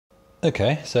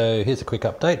Okay, so here's a quick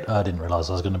update. I didn't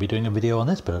realise I was going to be doing a video on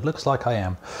this, but it looks like I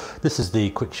am. This is the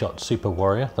Quickshot Super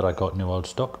Warrior that I got new old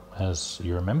stock, as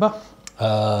you remember.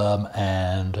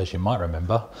 And as you might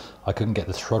remember, I couldn't get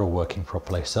the throttle working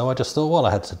properly, so I just thought, well,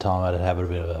 I had some time, I'd have a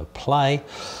bit of a play.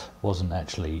 Wasn't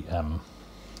actually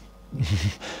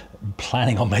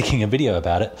planning on making a video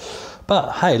about it,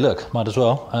 but hey, look, might as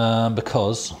well,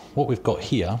 because what we've got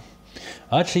here,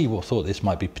 I actually thought this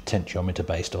might be potentiometer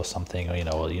based or something, or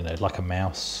like a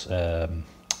mouse,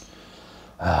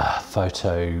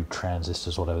 photo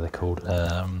transistors, whatever they're called.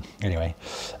 Anyway,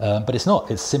 but it's not.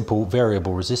 It's simple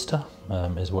variable resistor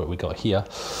is what we got here.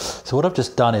 So what I've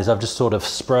just done is I've just sort of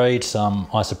sprayed some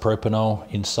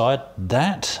isopropanol inside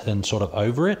that and sort of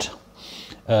over it,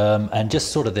 and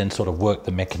just sort of then worked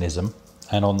the mechanism.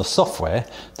 And on the software,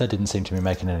 that didn't seem to be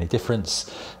making any difference,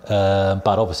 but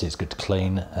obviously it's good to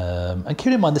clean. And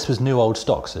keep in mind, this was new old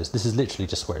stock, so this is literally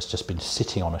just where it's just been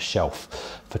sitting on a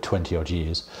shelf for 20 odd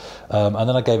years. And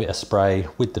then I gave it a spray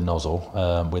with the nozzle,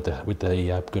 with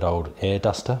the good old air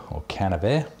duster or can of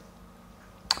air.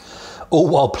 All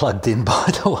while plugged in,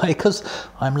 by the way, because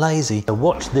I'm lazy. So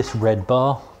watch this red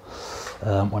bar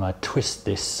when I twist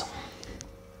this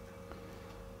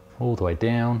all the way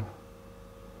down,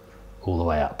 all the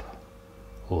way up,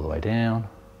 all the way down,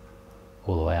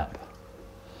 all the way up.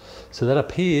 So that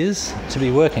appears to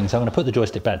be working. So I'm going to put the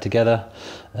joystick back together,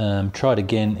 try it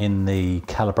again in the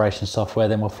calibration software,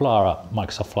 then we'll fire up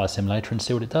Microsoft Flight Simulator and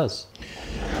see what it does.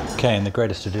 Okay, in the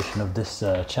greatest edition of this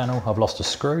channel, I've lost a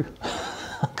screw.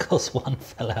 Because one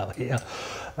fell out here.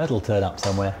 That'll turn up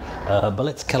somewhere. But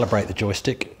let's calibrate the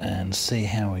joystick and see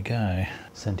how we go.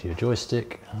 Center your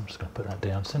joystick. I'm just going to put that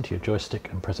down. Center your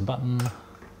joystick and press a button.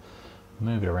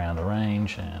 Move it around the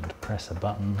range and press a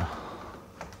button.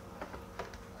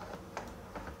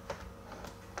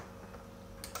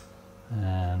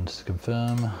 And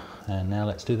confirm. And now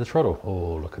let's do the throttle.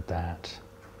 Oh, look at that.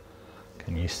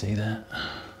 Can you see that?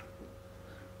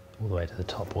 All the way to the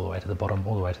top, all the way to the bottom,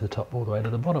 all the way to the top, all the way to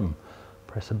the bottom.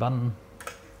 Press a button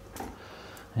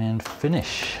and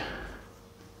finish.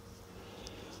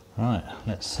 Right,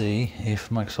 let's see if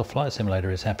Microsoft Flight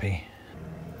Simulator is happy.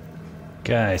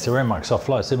 Okay, so we're in Microsoft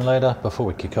Flight Simulator. Before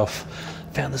we kick off,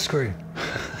 found the screw.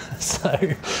 So,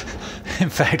 in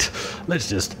fact, let's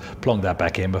just plonk that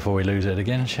back in before we lose it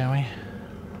again, shall we?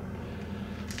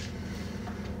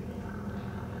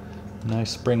 No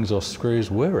springs or screws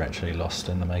were actually lost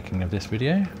in the making of this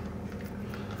video,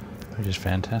 which is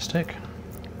fantastic.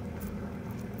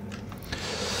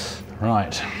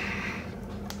 Right.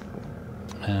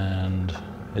 And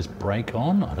is brake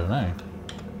on? I don't know.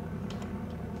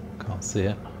 Can't see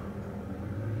it.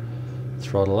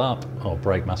 Throttle up. Oh,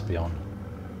 brake must be on.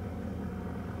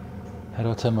 How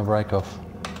do I turn my brake off?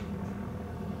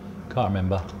 Can't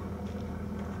remember.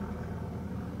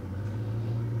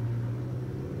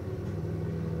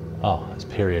 Oh, it's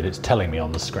period. It's telling me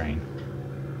on the screen.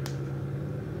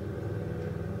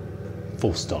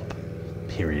 Full stop.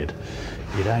 Period.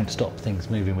 You don't stop things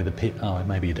moving with a pit. Oh,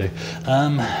 maybe you do.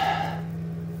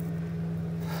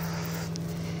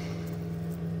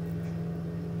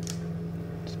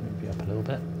 Just move you up a little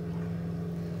bit.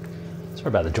 Sorry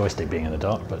about the joystick being in the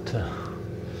dark, but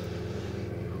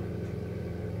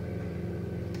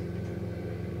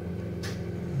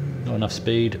not enough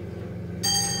speed.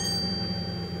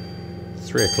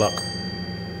 3 o'clock.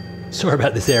 Sorry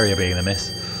about this area being a mess.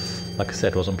 Like I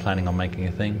said, wasn't planning on making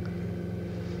a thing.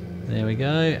 There we go,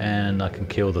 and I can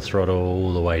kill the throttle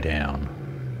all the way down.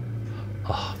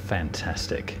 Oh,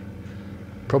 fantastic.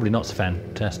 Probably not so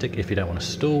fantastic if you don't want to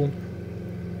stall.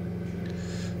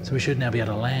 So we should now be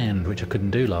able to land, which I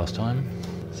couldn't do last time.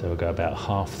 So we'll go about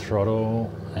half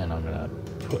throttle, and I'm going to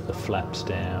put the flaps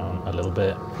down a little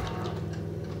bit.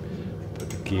 Put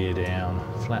the gear down,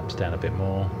 flaps down a bit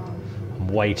more. I'm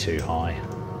way too high.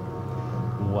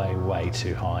 Way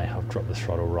too high. I've dropped the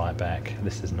throttle right back.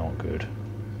 This is not good.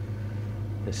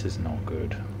 This is not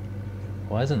good.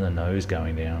 Why isn't the nose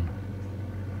going down?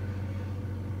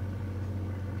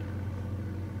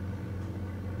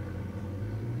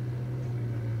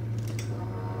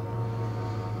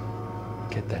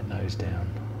 Get that nose down.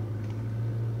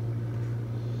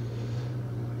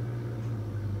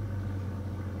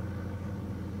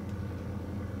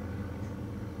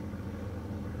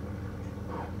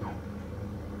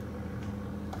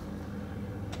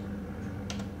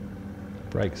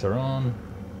 Brakes are on.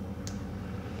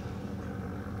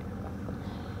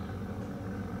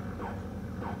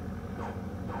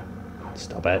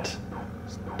 Stop it.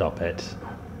 Stop it.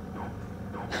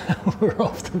 We're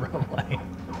off the runway.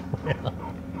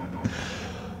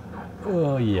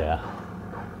 Oh yeah.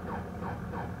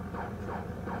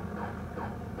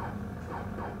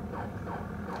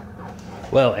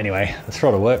 Well, anyway, the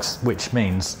throttle works, which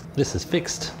means this is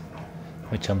fixed,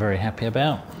 which I'm very happy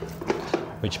about,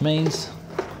 which means,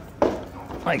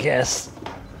 I guess,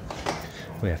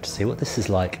 we have to see what this is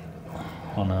like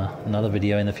on another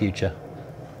video in the future.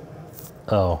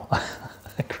 Oh,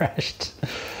 I crashed.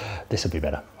 This will be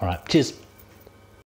better. All right, cheers.